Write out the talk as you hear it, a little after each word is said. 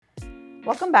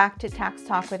Welcome back to Tax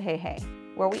Talk with Hey Hey,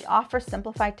 where we offer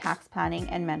simplified tax planning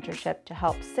and mentorship to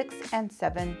help 6 and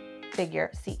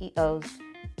 7-figure CEOs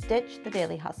ditch the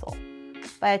daily hustle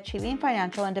by achieving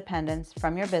financial independence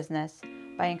from your business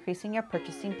by increasing your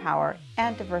purchasing power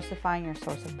and diversifying your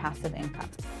source of passive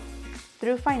income.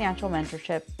 Through financial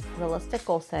mentorship, realistic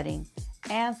goal setting,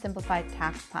 and simplified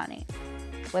tax planning,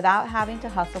 without having to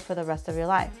hustle for the rest of your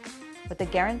life, with the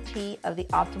guarantee of the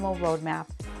optimal roadmap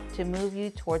to move you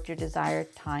towards your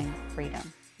desired time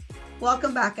freedom.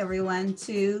 Welcome back, everyone,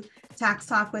 to Tax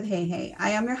Talk with Hey Hey.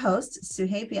 I am your host,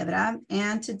 Suhey Piedra,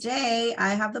 and today I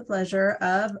have the pleasure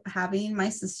of having my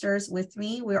sisters with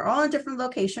me. We're all in different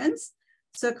locations.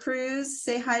 So Cruz,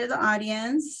 say hi to the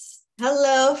audience.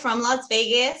 Hello from Las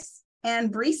Vegas.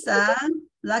 And Brisa,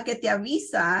 La Que Te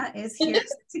Avisa, is here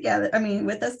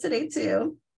with us today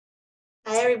too.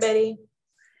 Hi, everybody.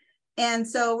 And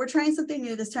so we're trying something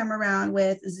new this time around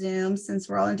with Zoom, since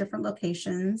we're all in different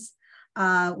locations.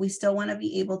 We still want to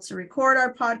be able to record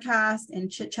our podcast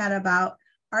and chit chat about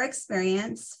our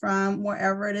experience from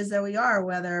wherever it is that we are,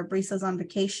 whether Brisa's on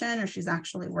vacation or she's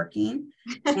actually working,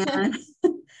 and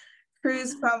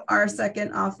Cruz from our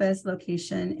second office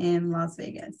location in Las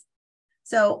Vegas.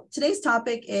 So today's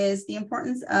topic is the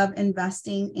importance of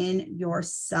investing in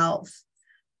yourself.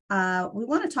 We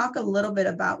want to talk a little bit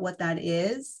about what that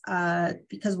is,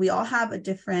 because we all have a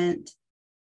different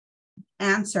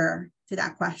answer to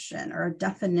that question or a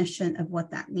definition of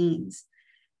what that means.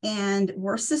 And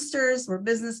we're sisters, we're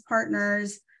business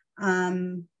partners,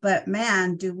 but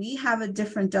man, do we have a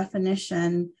different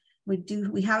definition.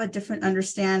 We have a different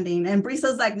understanding. And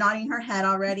Brisa's like nodding her head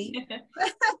already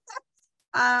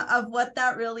of what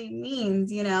that really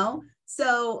means, you know?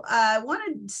 So I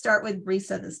want to start with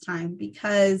Brisa this time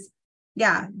because,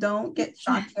 don't get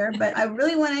shocked here, but I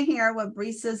really want to hear what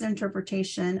Brisa's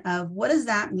interpretation of what does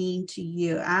that mean to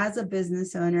you as a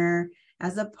business owner,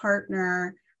 as a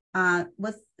partner,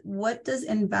 what does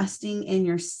investing in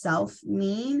yourself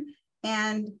mean?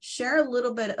 And share a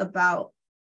little bit about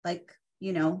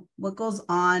what goes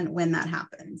on when that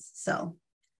happens. So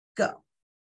go.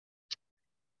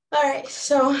 All right.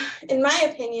 So in my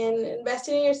opinion,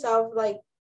 investing in yourself,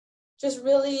 just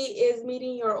really is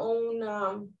meeting your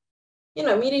own,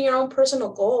 meeting your own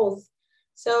personal goals.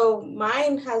 So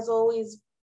mine has always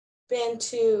been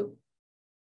to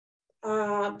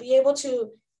be able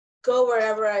to go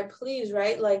wherever I please,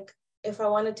 right? Like if I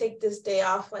want to take this day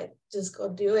off, just go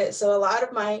do it. So a lot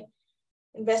of my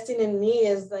investing in me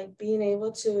is being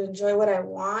able to enjoy what I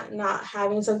want, not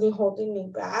having something holding me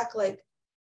back.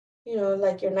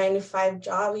 Your 9-to-5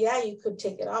 job, you could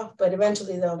take it off, but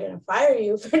eventually they're going to fire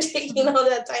you for taking all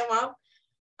that time off.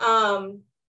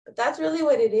 But that's really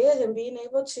what it is, and being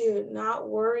able to not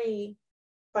worry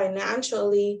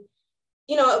financially.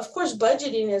 Of course,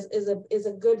 budgeting is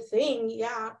a good thing,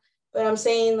 but I'm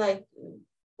saying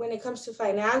when it comes to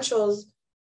financials,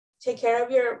 take care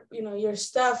of your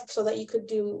stuff so that you could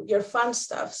do your fun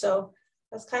stuff. So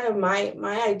that's kind of my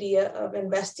idea of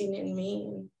investing in me.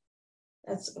 And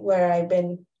that's where I've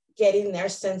been getting there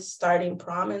since starting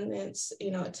prom, and it's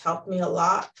helped me a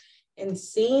lot in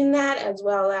seeing that as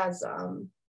well as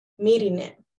meeting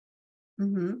it.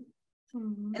 Mm-hmm.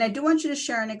 Mm-hmm. And I do want you to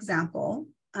share an example,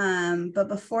 but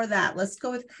before that, let's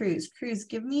go with Cruz. Cruz,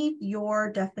 give me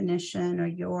your definition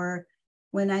or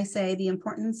when I say the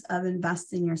importance of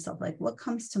investing in yourself, what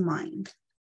comes to mind?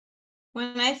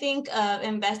 When I think of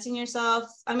investing in yourself,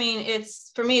 for me,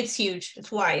 it's huge. It's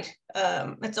wide.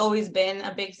 It's always been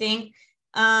a big thing.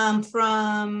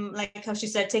 From how she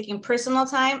said, taking personal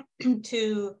time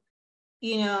to,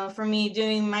 for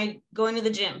me, going to the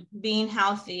gym, being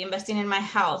healthy, investing in my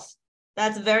health.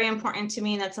 That's very important to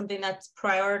me. And that's something that's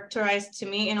prioritized to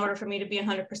me in order for me to be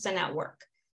 100% at work.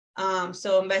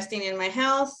 So investing in my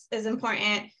health is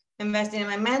important. Investing in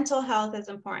my mental health is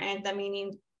important. That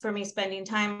meaning for me, spending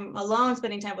time alone,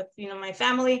 spending time with, my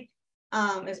family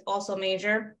is also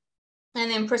major. And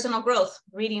then personal growth,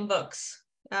 reading books.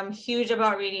 I'm huge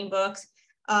about reading books,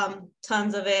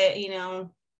 tons of it.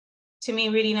 To me,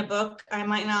 reading a book, I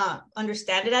might not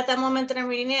understand it at that moment that I'm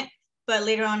reading it, but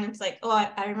later on it's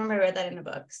I remember I read that in a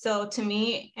book. So to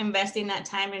me, investing that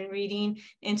time in reading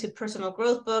into personal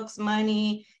growth books,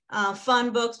 money,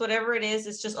 fun books, whatever it is,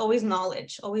 it's just always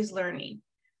knowledge, always learning.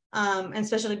 And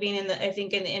especially being in the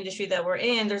industry that we're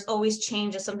in, there's always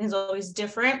changes. Something's always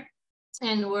different.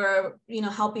 And we're,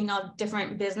 helping out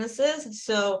different businesses.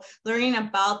 So learning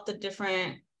about the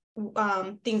different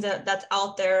things that's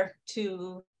out there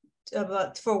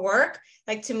for work,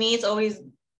 to me, it's always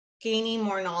gaining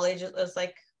more knowledge. It's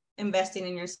investing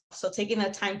in yourself. So taking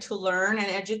the time to learn and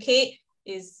educate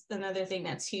is another thing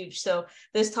that's huge. So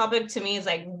this topic to me is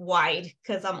like wide,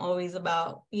 because I'm always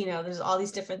about, there's all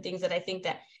these different things that I think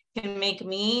that can make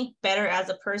me better as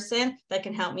a person, that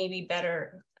can help me be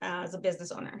better as a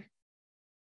business owner.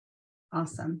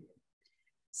 Awesome.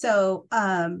 So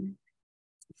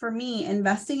for me,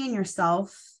 investing in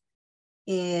yourself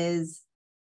is,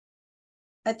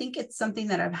 I think it's something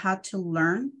that I've had to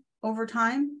learn over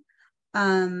time,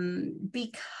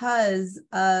 because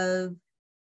of,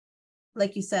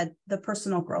 like you said, the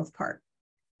personal growth part.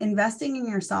 Investing in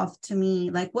yourself, to me,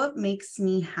 like what makes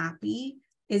me happy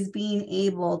is being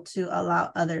able to allow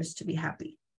others to be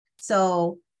happy.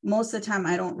 So most of the time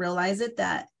I don't realize it,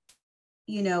 that,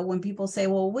 when people say,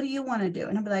 well, what do you want to do?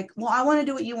 And I'll be like, well, I want to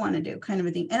do what you want to do, kind of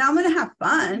a thing. And I'm going to have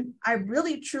fun. I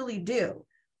really, truly do.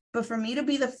 But for me to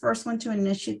be the first one to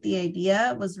initiate the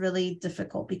idea was really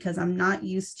difficult, because I'm not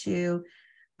used to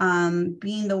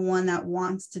being the one that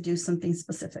wants to do something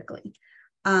specifically.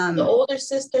 The older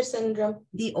sister syndrome.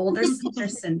 The older sister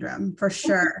syndrome, for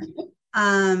sure.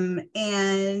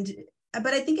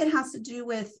 But I think it has to do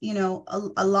with,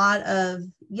 a lot of,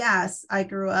 yes, I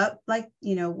grew up like,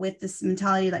 with this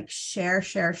mentality, like share.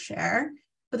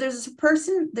 But there's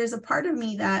a part of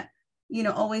me that,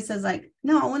 always says like,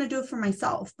 no, I want to do it for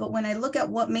myself. But when I look at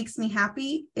what makes me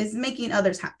happy is making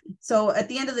others happy. So at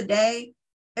the end of the day,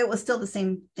 it was still the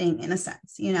same thing in a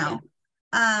sense, Yeah.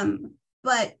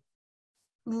 But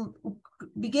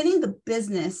beginning the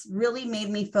business really made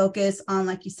me focus on,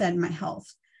 like you said, my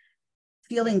health,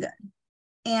 feeling good.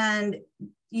 And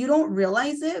you don't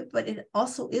realize it, but it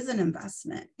also is an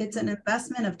investment. It's an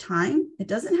investment of time. It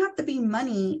doesn't have to be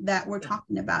money that we're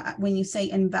talking about when you say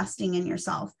investing in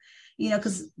yourself,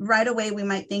 because right away we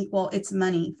might think, well, it's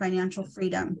money, financial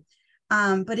freedom.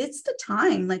 But it's the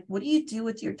time. Like, what do you do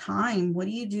with your time? What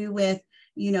do you do with,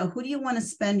 who do you want to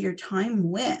spend your time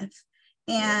with?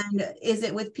 And is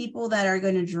it with people that are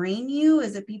going to drain you?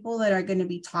 Is it people that are going to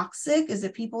be toxic? Is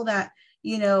it people that,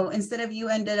 instead of you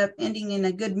ended up ending in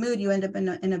a good mood, you end up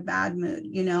in a bad mood,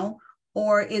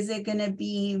 or is it going to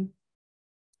be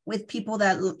with people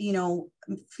that,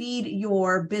 feed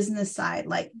your business side,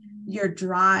 like your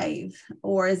drive,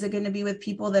 or is it going to be with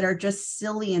people that are just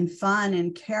silly and fun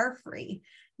and carefree,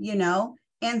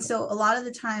 And so a lot of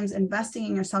the times investing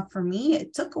in yourself, for me,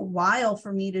 it took a while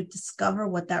for me to discover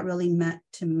what that really meant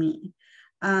to me.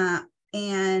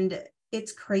 And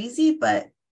it's crazy, but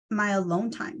my alone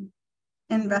time,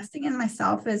 investing in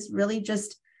myself is really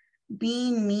just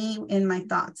being me in my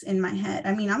thoughts, in my head.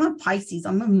 I mean, I'm a Pisces,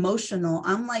 I'm emotional.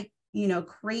 I'm like,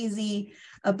 crazy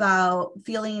about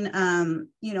feeling,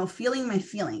 feeling my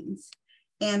feelings.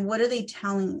 And what are they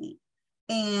telling me?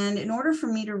 And in order for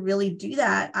me to really do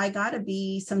that, I got to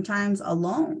be sometimes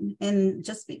alone. And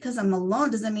just because I'm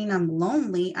alone doesn't mean I'm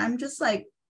lonely. I'm just like,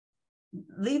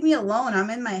 leave me alone. I'm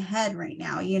in my head right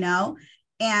now,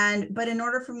 but in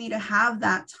order for me to have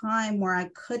that time where I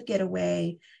could get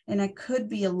away and I could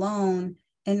be alone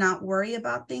and not worry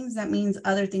about things, that means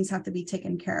other things have to be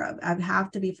taken care of. I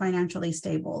have to be financially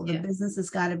stable. The business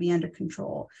has got to be under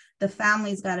control. The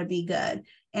family's got to be good.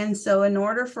 And so in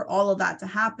order for all of that to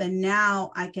happen,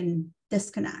 now I can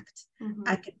disconnect. Mm-hmm.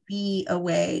 I could be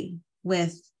away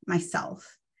with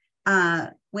myself,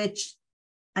 which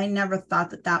I never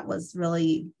thought that was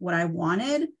really what I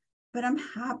wanted, but I'm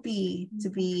happy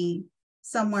to be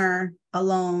somewhere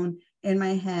alone in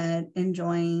my head,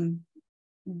 enjoying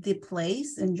the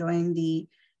place, enjoying the,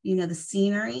 the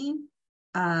scenery.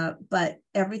 But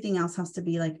everything else has to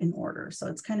be like in order. So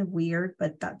it's kind of weird,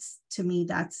 but to me,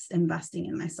 that's investing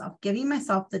in myself, giving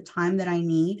myself the time that I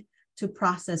need to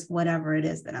process whatever it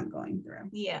is that I'm going through.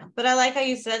 Yeah. But I like how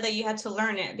you said that you had to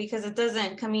learn it, because it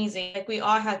doesn't come easy. Like, we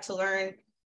all had to learn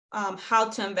how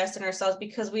to invest in ourselves,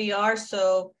 because we are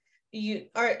so we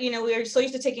are so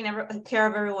used to taking care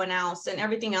of everyone else, and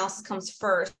everything else comes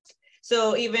first.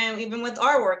 So even with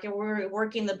our work, and we're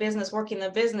working the business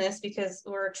because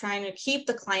we're trying to keep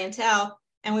the clientele,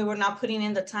 and we were not putting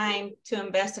in the time to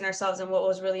invest in ourselves and what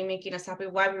was really making us happy,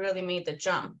 why we really made the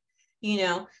jump,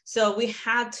 So we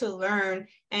had to learn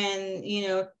and,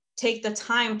 take the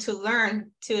time to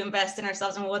learn to invest in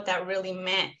ourselves and what that really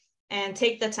meant. And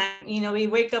take the time, we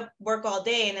wake up, work all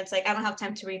day, and it's like, I don't have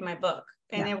time to read my book,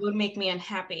 and it would make me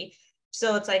unhappy.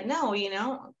 So it's like, no,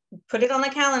 put it on the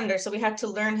calendar. So we had to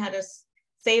learn how to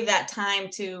save that time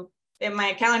and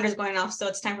my calendar's going off. So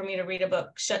it's time for me to read a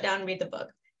book, shut down, read the book,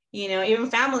 even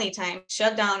family time,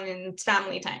 shut down, and it's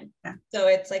family time. Yeah. So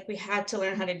it's like, we had to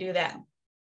learn how to do that.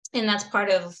 And that's part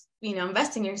of,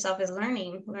 investing in yourself, is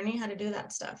learning how to do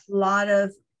that stuff. A lot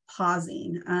of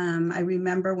pausing. I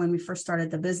remember when we first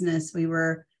started the business, we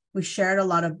were We shared a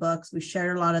lot of books. We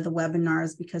shared a lot of the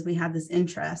webinars because we had this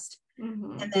interest.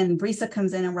 And then Brisa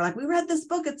comes in and we're like, we read this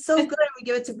book. It's so good. And we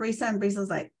give it to Brisa and Brisa's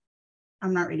like,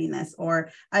 I'm not reading this.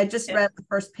 Or I just read the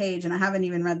first page and I haven't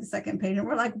even read the second page. And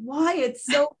we're like, why? It's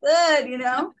so good, you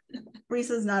know?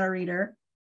 Brisa's not a reader.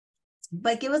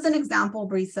 But give us an example,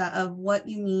 Brisa, of what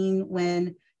you mean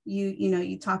when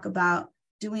you talk about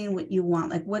doing what you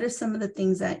want. Like, what are some of the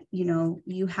things that,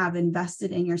 you have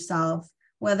invested in yourself,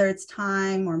 whether it's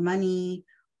time or money,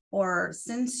 or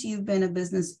since you've been a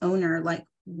business owner, like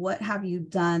what have you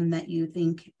done that you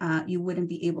think you wouldn't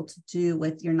be able to do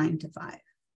with your 9 to 5?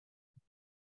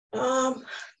 I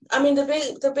mean,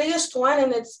 the biggest one,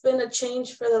 and it's been a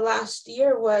change for the last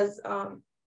year, was,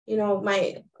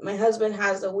 my husband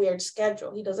has a weird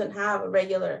schedule. He doesn't have a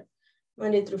regular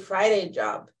Monday through Friday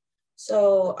job.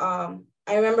 So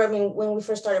I remember, when we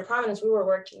first started Prominence, we were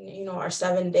working, our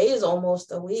 7 days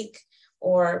almost a week,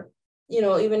 or,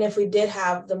 even if we did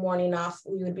have the morning off,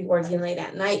 we would be working late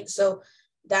at night. So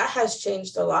that has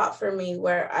changed a lot for me,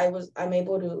 where I'm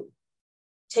able to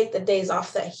take the days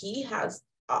off that he has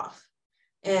off.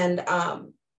 And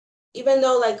even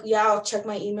though I'll check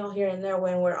my email here and there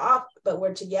when we're off, but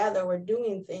we're together, we're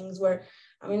doing things where,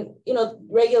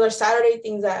 regular Saturday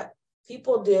things that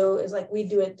people do is we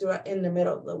do it in the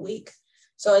middle of the week.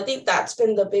 So I think that's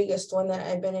been the biggest one that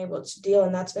I've been able to deal,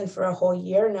 and that's been for a whole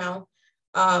year now.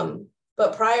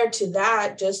 But prior to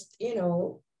that, just,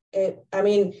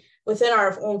 within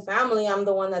our own family, I'm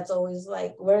the one that's always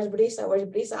like, where's Brisa? Where's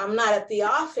Brisa? I'm not at the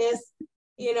office,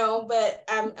 but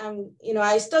I'm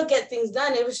I still get things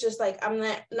done. It was just I'm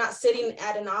not sitting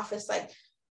at an office.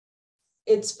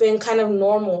 It's been kind of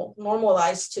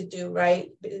normalized to do,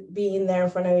 right? Being there in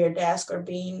front of your desk or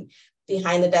being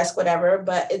behind the desk, whatever.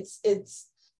 But it's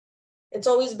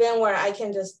always been where I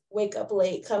can just wake up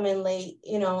late, come in late,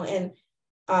 and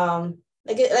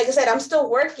like I said, I'm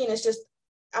still working. It's just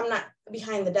I'm not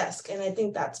behind the desk. And I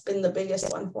think that's been the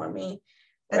biggest one for me,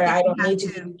 where I don't need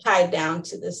to be tied down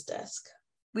to this desk.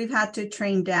 We've had to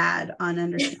train Dad on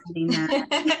understanding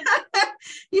that.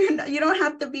 You don't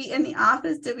have to be in the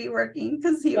office to be working,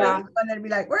 because he was the one that'd be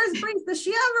like, where's Brisa? Does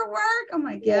she ever work? Oh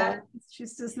my God,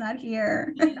 she's just not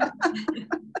here. But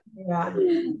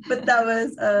that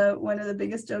was one of the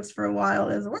biggest jokes for a while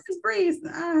is, where's Brisa?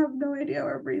 I have no idea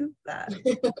where Brisa is at.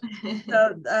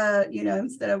 So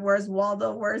instead of where's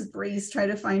Waldo, where's Brisa, try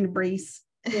to find Brisa.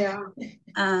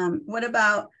 What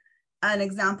about an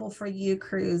example for you,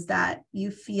 Cruz, that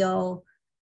you feel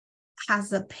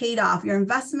has paid off, your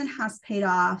investment has paid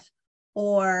off,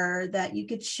 or that you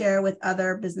could share with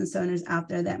other business owners out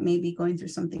there that may be going through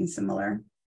something similar?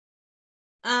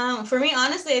 For me,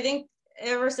 honestly, I think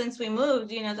ever since we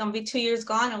moved, gonna be 2 years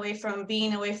gone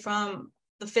being away from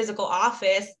the physical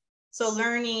office. So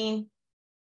learning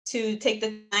to take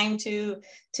the time to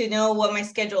know what my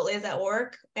schedule is at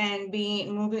work, and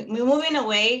moving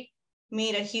away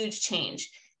made a huge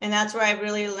change. And that's where I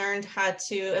really learned how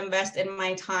to invest in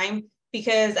my time,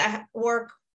 because I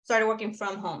started working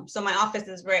from home. So my office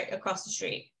is right across the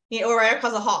street, or right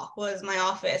across the hall was my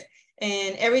office,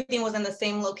 and everything was in the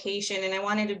same location. And I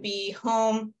wanted to be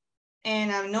home,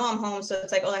 and I know I'm home. So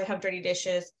it's I have dirty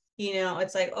dishes.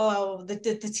 It's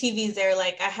the TV's there.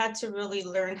 I had to really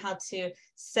learn how to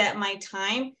set my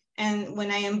time. And when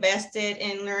I invested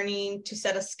in learning to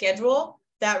set a schedule,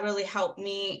 that really helped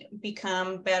me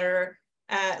become better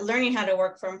at learning how to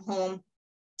work from home,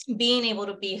 being able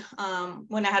to be,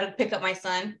 when I had to pick up my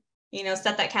son,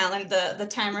 set that calendar, the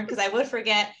timer, because I would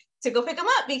forget to go pick him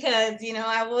up because,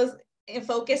 I was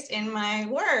focused in my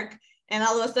work. And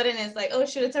all of a sudden it's oh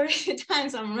shoot, it's already time.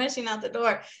 So I'm rushing out the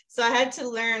door. So I had to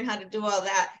learn how to do all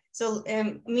that. So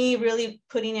me really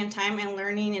putting in time and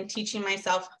learning and teaching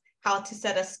myself how to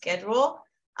set a schedule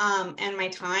and my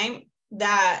time,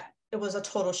 that it was a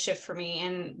total shift for me.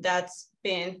 And that's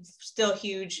been still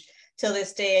huge till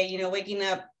this day, waking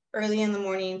up early in the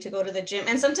morning to go to the gym.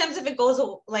 And sometimes if it goes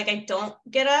I don't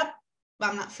get up,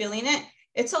 I'm not feeling it,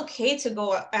 it's okay to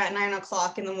go at 9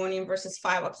 o'clock in the morning versus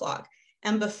 5 o'clock.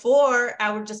 And before,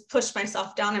 I would just push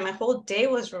myself down and my whole day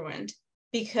was ruined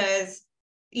because,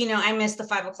 I missed the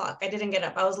 5 o'clock. I didn't get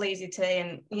up. I was lazy today,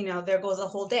 and, there goes a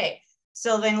whole day.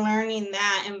 So then learning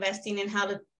that, investing in how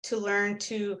to learn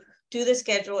to do the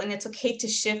schedule, and it's okay to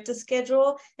shift the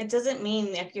schedule. It doesn't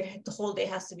mean that the whole day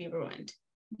has to be ruined.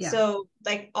 Yeah. So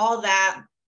all that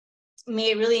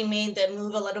really made the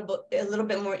move a little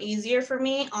bit more easier for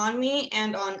me,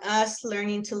 and on us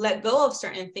learning to let go of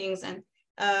certain things, and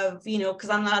because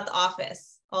I'm not at the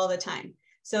office all the time.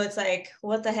 So it's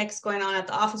what the heck's going on at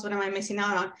the office? What am I missing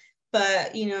out on?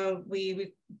 but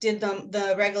we did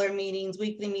the regular meetings,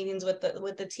 weekly meetings with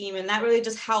the team, and that really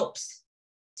just helps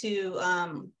to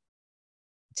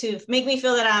make me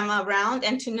feel that I'm around,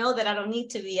 and to know that I don't need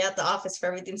to be at the office for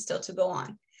everything still to go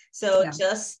on. So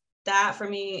just that for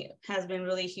me has been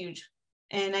really huge.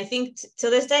 And I think to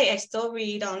this day, I still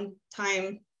read on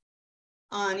time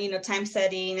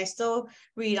setting. I still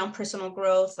read on personal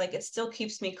growth. Like, it still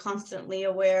keeps me constantly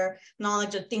aware,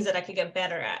 knowledge of things that I could get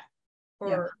better at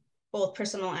for both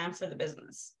personal and for the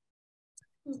business.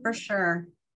 For sure.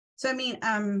 So, I mean,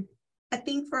 I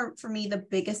think for me, the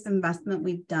biggest investment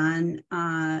we've done,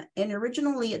 and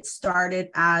originally it started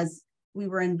as we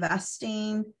were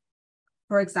investing.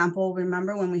 For example,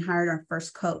 remember when we hired our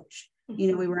first coach,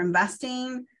 we were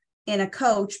investing in a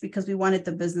coach because we wanted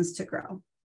the business to grow.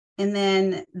 And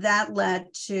then that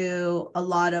led to a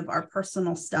lot of our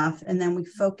personal stuff. And then we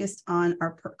focused on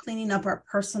cleaning up our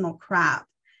personal crap.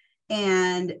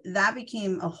 And that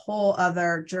became a whole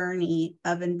other journey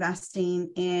of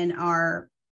investing in our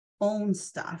own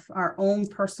stuff, our own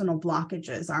personal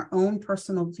blockages, our own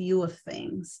personal view of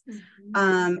things.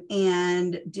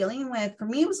 And dealing with, for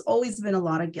me, it was always been a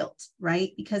lot of guilt,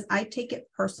 right? Because I take it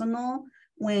personal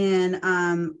when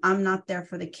I'm not there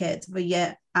for the kids, but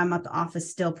yet I'm at the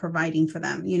office still providing for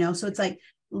them, So it's like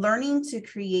learning to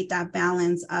create that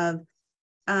balance of,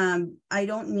 I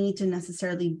don't need to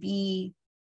necessarily be,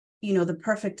 the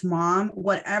perfect mom,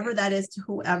 whatever that is to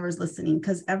whoever's listening,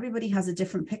 because everybody has a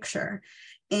different picture.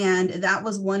 And that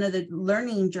was one of the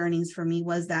learning journeys for me,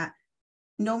 was that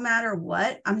no matter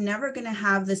what, I'm never going to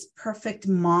have this perfect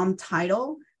mom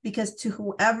title, because to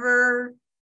whoever,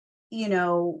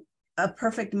 a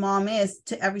perfect mom is,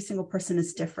 to every single person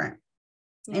is different.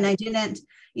 And I didn't,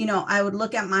 I would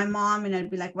look at my mom and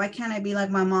I'd be like, why can't I be like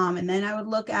my mom? And then I would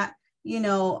look at,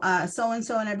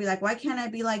 so-and-so, and I'd be like, why can't I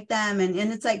be like them? And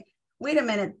it's like, wait a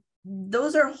minute,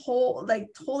 those are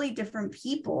totally different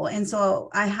people. And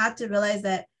so I had to realize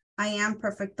that I am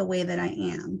perfect the way that I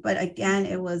am. But again,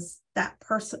 it was that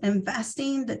person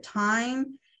investing the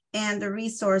time and the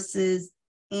resources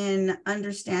in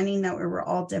understanding that we were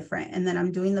all different, and that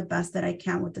I'm doing the best that I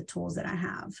can with the tools that I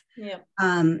have.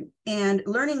 And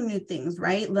learning new things,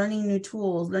 right? Learning new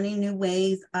tools, learning new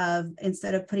ways of,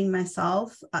 instead of putting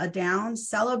myself down,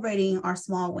 celebrating our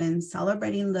small wins,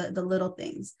 celebrating the little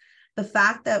things. The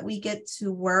fact that we get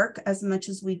to work as much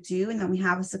as we do, and that we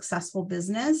have a successful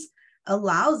business,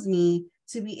 allows me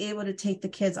to be able to take the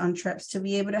kids on trips, to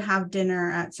be able to have dinner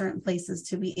at certain places,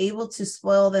 to be able to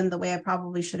spoil them the way I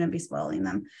probably shouldn't be spoiling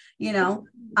them,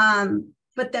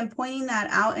 but then pointing that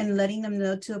out and letting them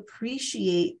know to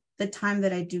appreciate the time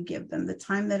that I do give them, the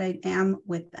time that I am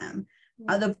with them,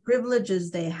 the privileges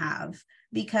they have.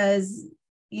 Because,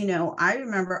 I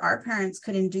remember our parents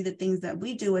couldn't do the things that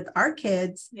we do with our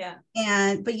kids.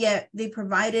 But yet they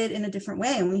provided in a different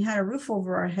way. And we had a roof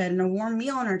over our head and a warm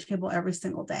meal on our table every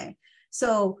single day.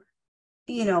 So,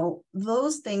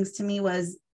 those things to me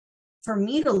was, for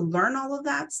me to learn all of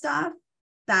that stuff,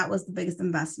 that was the biggest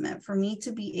investment for me,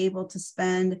 to be able to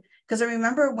spend. Because I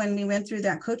remember when we went through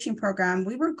that coaching program,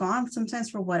 we were gone sometimes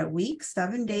for a week,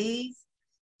 7 days,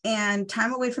 and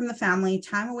time away from the family,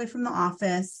 time away from the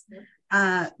office.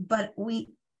 But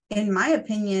in my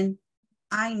opinion,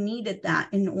 I needed that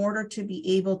in order to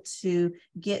be able to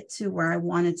get to where I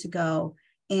wanted to go,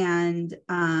 and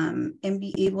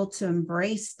be able to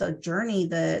embrace the journey,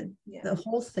 the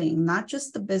whole thing, not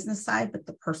just the business side, but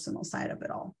the personal side of it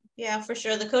all. Yeah, for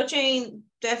sure. The coaching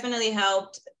definitely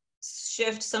helped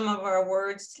shift some of our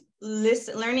words,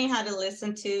 learning how to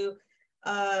listen to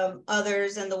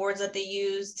others and the words that they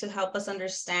use to help us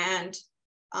understand.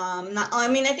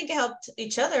 I think it helped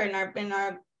each other in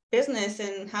our business,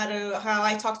 and how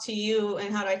I talk to you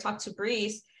and how do I talk to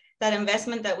Breeze. That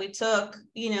investment that we took,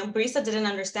 Brisa didn't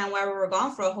understand why we were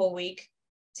gone for a whole week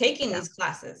taking these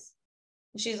classes.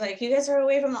 She's like, you guys are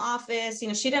away from the office.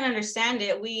 She didn't understand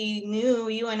it.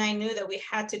 You and I knew that we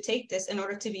had to take this in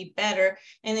order to be better.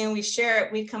 And then we share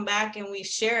it. We come back and we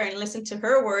share and listen to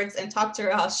her words and talk to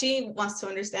her how she wants to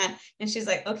understand. And she's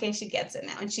like, okay, she gets it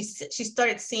now. And she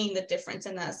started seeing the difference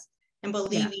in us and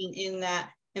believing in that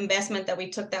investment that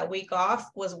we took that week off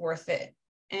was worth it.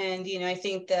 And, I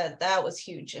think that was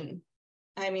huge. And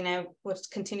I would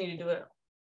continue to do it.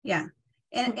 Yeah.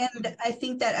 And I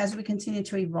think that as we continue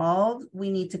to evolve,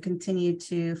 we need to continue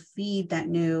to feed that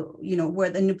new, where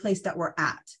the new place that we're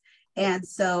at. And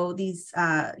so these,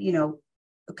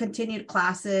 continued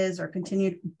classes or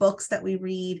continued books that we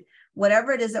read,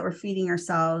 whatever it is that we're feeding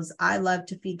ourselves, I love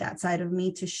to feed that side of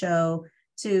me, to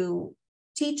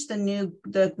teach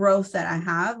the growth that I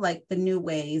have, like the new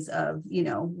ways of,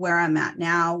 where I'm at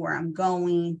now, where I'm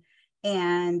going.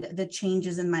 and the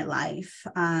changes in my life.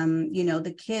 You know,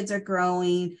 the kids are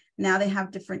growing. Now they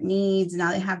have different needs.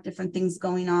 Now they have different things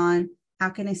going on. How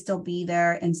can I still be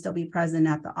there and still be present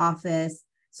at the office?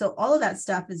 So all of that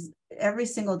stuff is every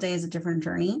single day is a different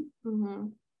journey. Mm-hmm.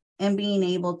 And being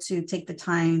able to take the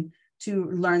time to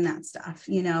learn that stuff,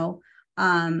 you know,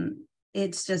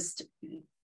 it's just,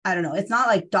 I don't know. It's not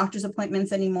like doctor's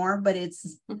appointments anymore, but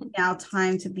it's now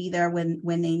time to be there when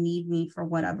they need me for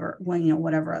whatever, when, you know,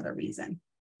 whatever other reason.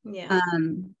 Yeah.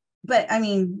 But I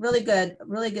mean, really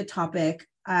good topic.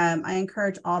 I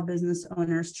encourage all business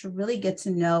owners to really get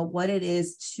to know what it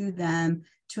is to them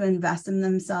to invest in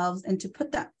themselves and to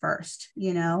put that first,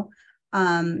 you know.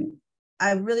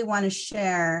 I really want to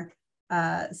share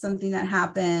something that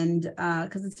happened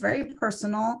because it's very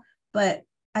personal, but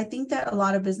I think that a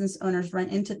lot of business owners run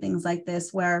into things like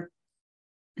this where,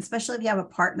 especially if you have a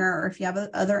partner or if you have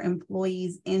other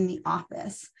employees in the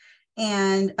office.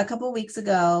 And a couple of weeks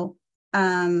ago,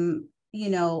 you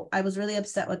know, I was really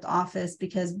upset with the office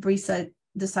because Brisa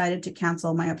decided to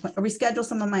cancel my appointment, or reschedule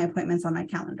some of my appointments on my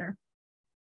calendar.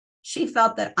 She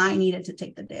felt that I needed to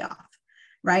take the day off,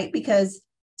 right? Because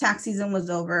tax season was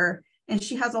over, and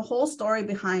she has a whole story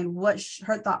behind what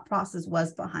her thought process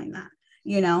was behind that,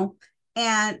 you know?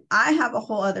 And I have a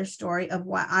whole other story of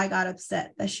why I got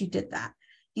upset that she did that,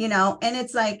 you know? And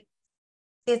it's like,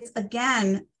 it's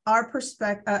again, our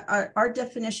perspective, our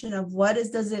definition of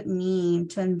does it mean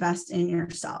to invest in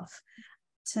yourself?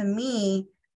 To me,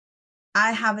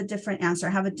 I have a different answer.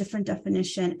 I have a different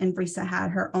definition, and Brisa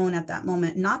had her own at that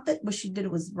moment. Not that what she did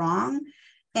was wrong.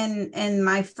 And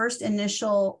my first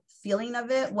initial feeling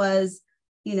of it was,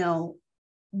 you know,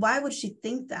 why would she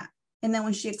think that? And then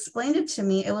when she explained it to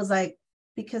me, it was like,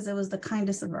 because it was the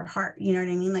kindness of her heart. You know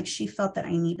what I mean? Like she felt that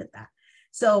I needed that.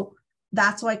 So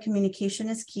that's why communication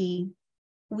is key.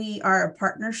 We are a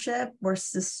partnership. We're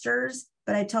sisters,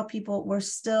 but I tell people we're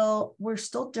still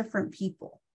different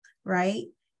people, right?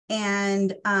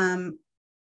 And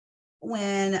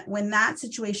when that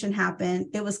situation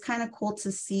happened, it was kind of cool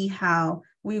to see how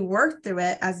we worked through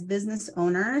it as business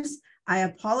owners. I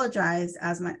apologized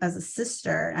as a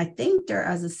sister. I thanked her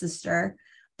as a sister,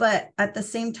 but at the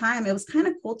same time, it was kind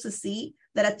of cool to see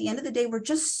that at the end of the day, we're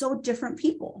just so different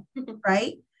people,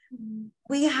 right? Mm-hmm.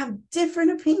 We have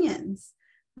different opinions.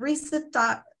 Brisa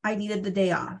thought I needed the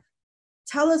day off.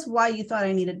 Tell us why you thought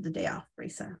I needed the day off,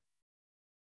 Brisa.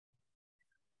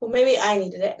 Well, maybe I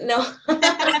needed it. No.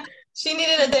 She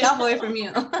needed a day off away from you.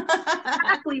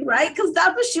 Exactly, right? Because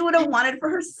that's what she would have wanted for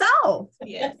herself.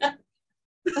 Yes.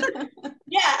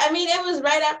 Yeah, I mean, it was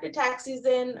right after tax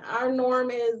season. Our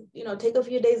norm is, you know, take a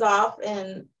few days off.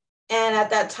 And at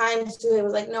that time, it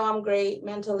was like, no, I'm great.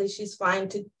 Mentally, she's fine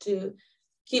to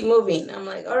keep moving. I'm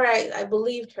like, all right, I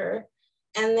believed her.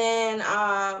 And then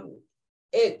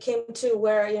it came to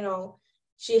where, you know,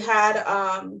 she had,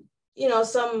 you know,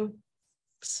 some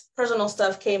personal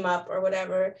stuff came up or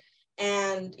whatever.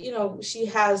 And, you know, she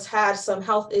has had some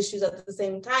health issues at the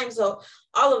same time. So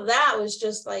all of that was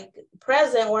just like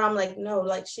present where I'm like, no,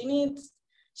 like she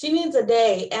needs a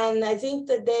day. And I think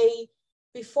the day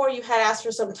before you had asked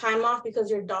for some time off because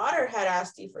your daughter had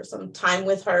asked you for some time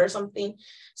with her or something.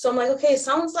 So I'm like, okay,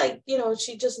 sounds like, you know,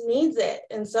 she just needs it.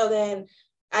 And so then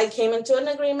I came into an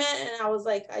agreement and I was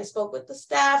like, I spoke with the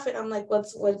staff and I'm like,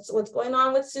 what's going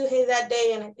on with Suhei that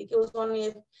day? And I think it was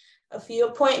only a few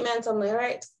appointments. I'm like, all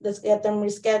right, let's get them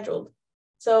rescheduled.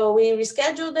 So we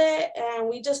rescheduled it and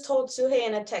we just told Suhei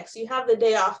in a text, you have the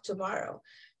day off tomorrow.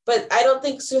 But I don't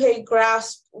think Suhei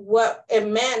grasped what it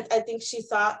meant. I think she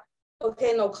thought,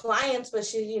 okay, no clients, but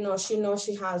she knows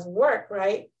she has work,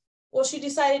 right? Well, she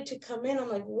decided to come in. I'm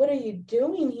like, what are you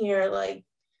doing here? Like,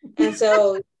 and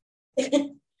so,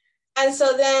 and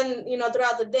so then, you know,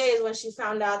 throughout the days when she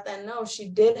found out that no, she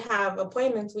did have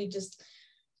appointments, we just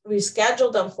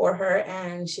rescheduled them for her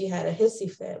and she had a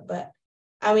hissy fit. But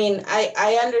I mean,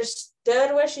 I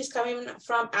understood where she's coming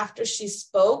from after she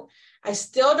spoke. I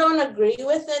still don't agree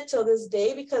with it till this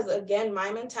day because again,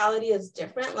 my mentality is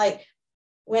different. Like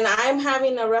when I'm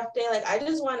having a rough day, like I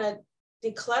just want to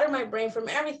declutter my brain from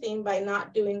everything by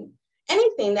not doing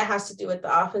anything that has to do with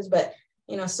the office. But,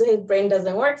 you know, so his brain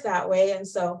doesn't work that way. And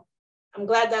so I'm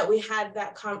glad that we had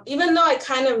that even though I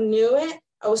kind of knew it,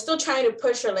 I was still trying to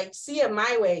push her, like, see it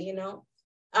my way, you know?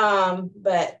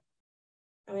 But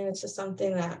I mean, it's just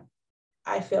something that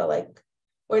I feel like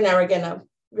we're never gonna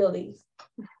really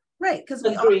right, because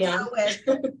we all deal with,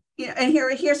 you know, and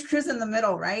here's Cruz in the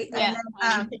middle, right? Yeah.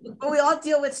 And then, but we all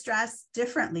deal with stress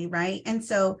differently, right? And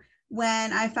so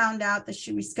when I found out that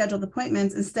she rescheduled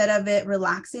appointments, instead of it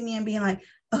relaxing me and being like,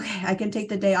 okay, I can take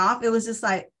the day off, it was just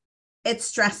like, it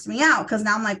stressed me out because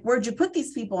now I'm like, where'd you put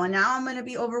these people? And now I'm going to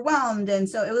be overwhelmed. And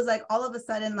so it was like all of a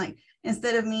sudden, like,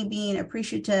 instead of me being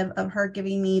appreciative of her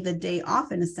giving me the day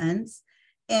off in a sense,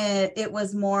 it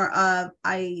was more of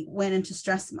I went into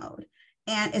stress mode.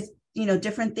 And it's,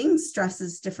 different things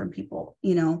stresses different people,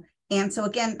 And so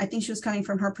again, I think she was coming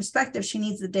from her perspective. She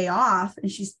needs the day off,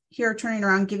 and she's here turning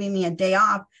around giving me a day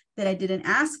off that I didn't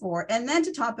ask for. And then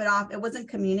to top it off, it wasn't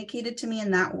communicated to me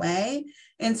in that way.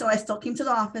 And so I still came to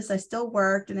the office, I still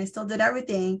worked, and I still did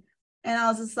everything. And I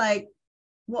was just like,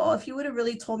 well, if you would have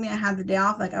really told me I had the day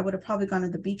off, like I would have probably gone to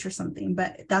the beach or something,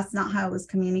 but that's not how it was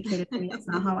communicated to me. That's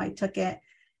not how I took it.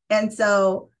 And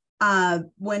so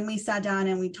when we sat down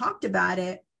and we talked about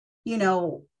it,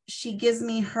 she gives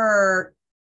me her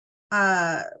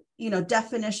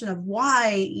definition of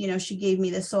why, she gave me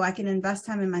this so I can invest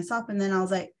time in myself. And then I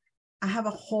was like, I have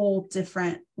a whole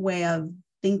different way of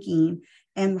thinking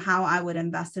and how I would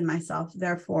invest in myself.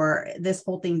 Therefore, this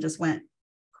whole thing just went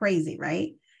crazy,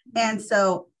 right? And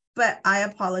so, but I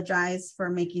apologize for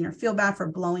making her feel bad, for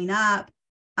blowing up.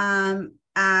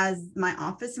 As my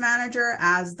office manager,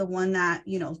 as the one that,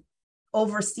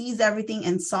 oversees everything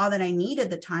and saw that I needed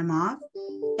the time off.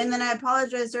 And then I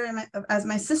apologized to her as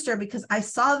my sister because I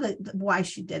saw why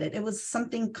she did it. It was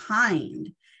something kind,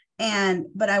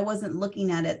 but I wasn't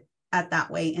looking at it at that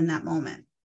way in that moment.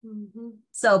 Mm-hmm.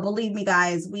 So believe me,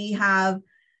 guys, we have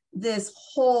this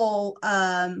whole,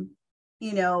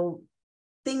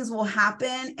 things will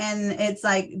happen and it's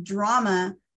like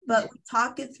drama, but we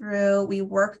talk it through, we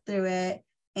work through it,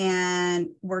 and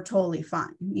we're totally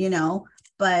fine,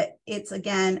 but it's,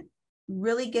 again,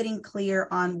 really getting clear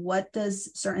on what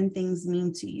does certain things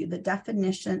mean to you. The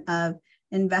definition of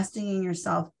investing in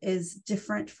yourself is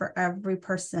different for every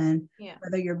person,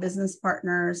 whether you're business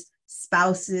partners,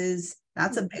 spouses,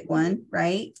 that's a big one,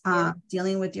 right?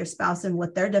 Dealing with your spouse and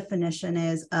what their definition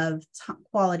is of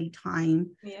quality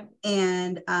time.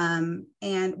 And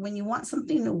when you want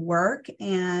something to work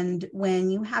and when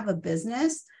you have a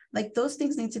business, like those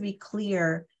things need to be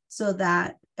clear so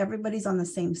that everybody's on the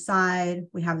same side,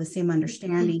 we have the same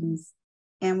understandings,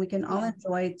 and we can all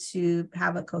enjoy to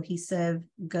have a cohesive,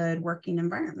 good working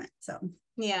environment. So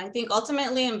I think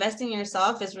ultimately investing in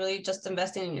yourself is really just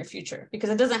investing in your future, because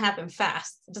it doesn't happen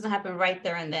fast. It doesn't happen right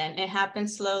there and then. It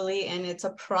happens slowly, and it's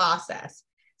a process.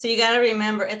 So you got to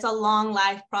remember, it's a long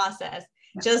life process.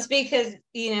 Just because,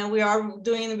 we are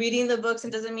reading the books,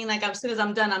 it doesn't mean like as soon as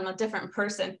I'm done, I'm a different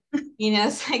person.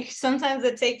 It's like sometimes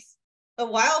it takes a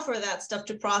while for that stuff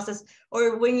to process.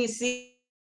 Or when you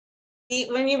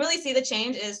really see the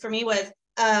change is, for me, was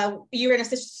you were in a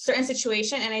certain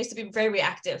situation and I used to be very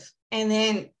reactive. And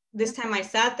then this time I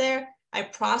sat there, I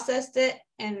processed it.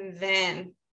 And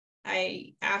then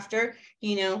I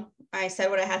said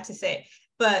what I had to say.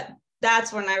 But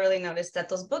that's when I really noticed that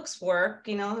those books work,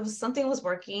 something was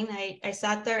working. I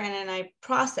sat there and then I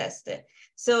processed it.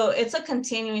 So it's a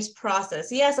continuous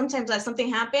process. Sometimes like something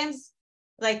happens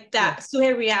like that.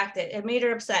 Suhey reacted, it made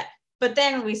her upset. But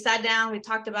then we sat down, we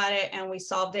talked about it, and we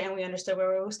solved it, and we understood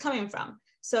where it was coming from.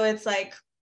 So it's like,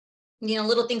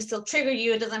 little things still trigger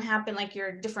you. It doesn't happen like you're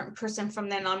a different person from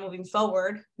then on moving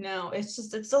forward. No,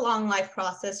 it's a long life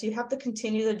process. You have to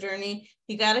continue the journey.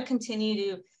 You got to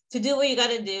continue to do what you got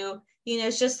to do.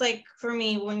 It's just like for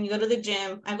me, when you go to the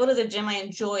gym, I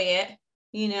enjoy it.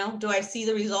 Do I see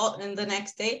the result in the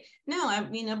next day? No,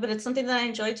 but it's something that I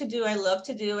enjoy to do. I love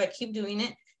to do. I keep doing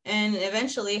it. And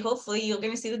eventually, hopefully, you're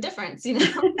going to see the difference,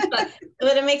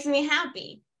 but it makes me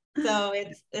happy. So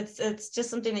it's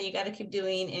just something that you got to keep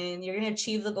doing, and you're going to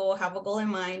achieve the goal, have a goal in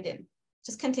mind, and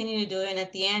just continue to do it. And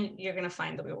at the end, you're going to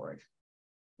find the reward.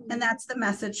 And that's the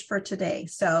message for today.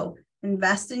 So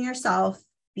invest in yourself,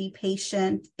 be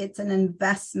patient. It's an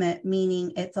investment,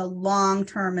 meaning it's a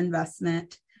long-term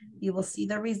investment. You will see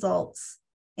the results,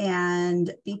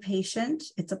 and be patient.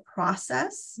 It's a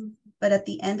process, but at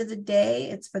the end of the day,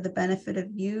 it's for the benefit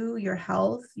of you, your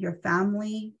health, your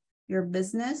family, your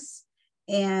business.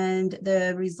 And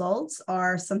the results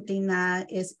are something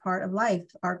that is part of life,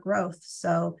 our growth.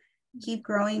 So keep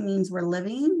growing means we're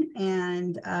living.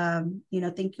 And,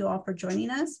 thank you all for joining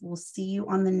us. We'll see you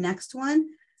on the next one.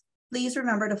 Please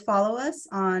remember to follow us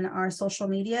on our social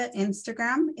media.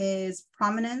 Instagram is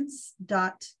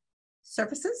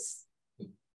prominence.services.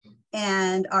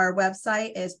 And our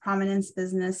website is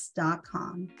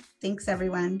prominencebusiness.com. Thanks,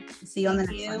 everyone. See you on the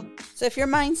next one. So if your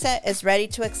mindset is ready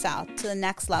to excel to the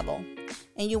next level,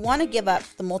 and you want to give up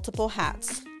the multiple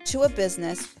hats to a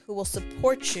business who will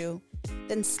support you,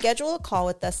 then schedule a call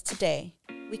with us today.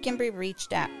 We can be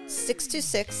reached at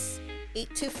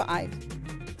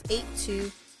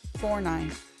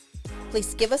 626-825-8249.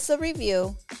 Please give us a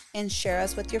review and share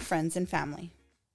us with your friends and family.